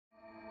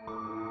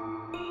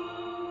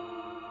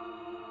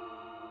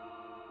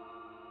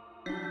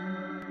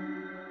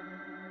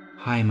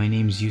Hi, my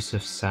name's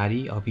Yusuf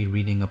Saadi. I'll be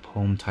reading a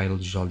poem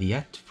titled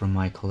Joliette from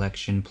my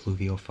collection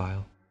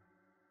Pluviophile.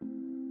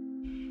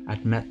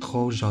 At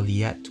Métro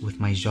Joliette with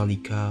my joli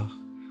cœur,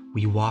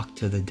 we walked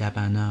to the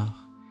dépanneur,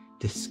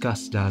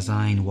 discussed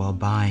Dasein while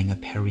buying a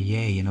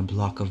Perrier and a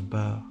block of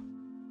beurre.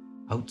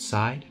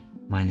 Outside,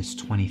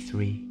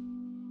 -23.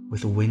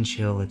 With a wind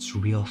chill, it's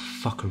real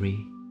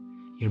fuckery.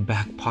 Your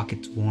back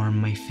pockets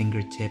warm my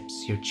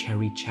fingertips, your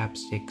cherry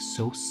chapstick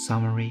so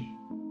summery.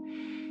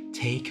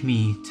 Take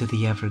me to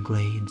the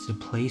Everglades, a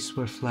place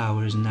where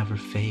flowers never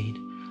fade,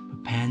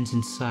 but pans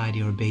inside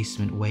your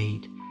basement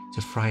wait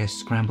to fry us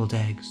scrambled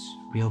eggs,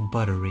 real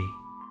buttery.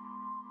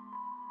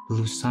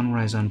 Blue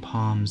sunrise on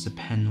palms, a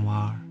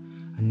peignoir,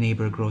 a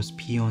neighbor grows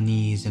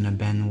peonies in a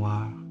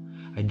baignoire.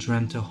 I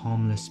dreamt a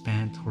homeless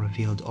pant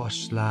revealed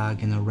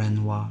Hochelag in a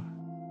Renoir.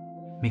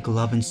 Make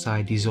love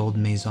inside these old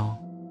maisons,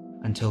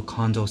 until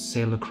condos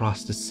sail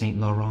across the Saint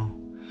Laurent.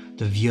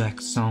 The vieux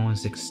accent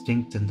is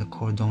extinct in the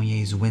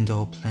cordonier's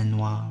window plein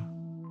noir.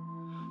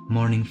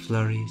 Morning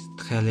flurries,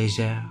 très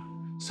légère,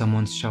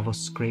 someone's shovel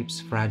scrapes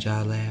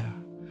fragile air.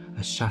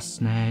 A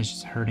chasse-neige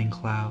is herding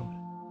cloud.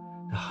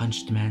 The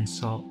hunched man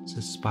salts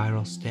his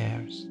spiral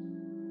stairs.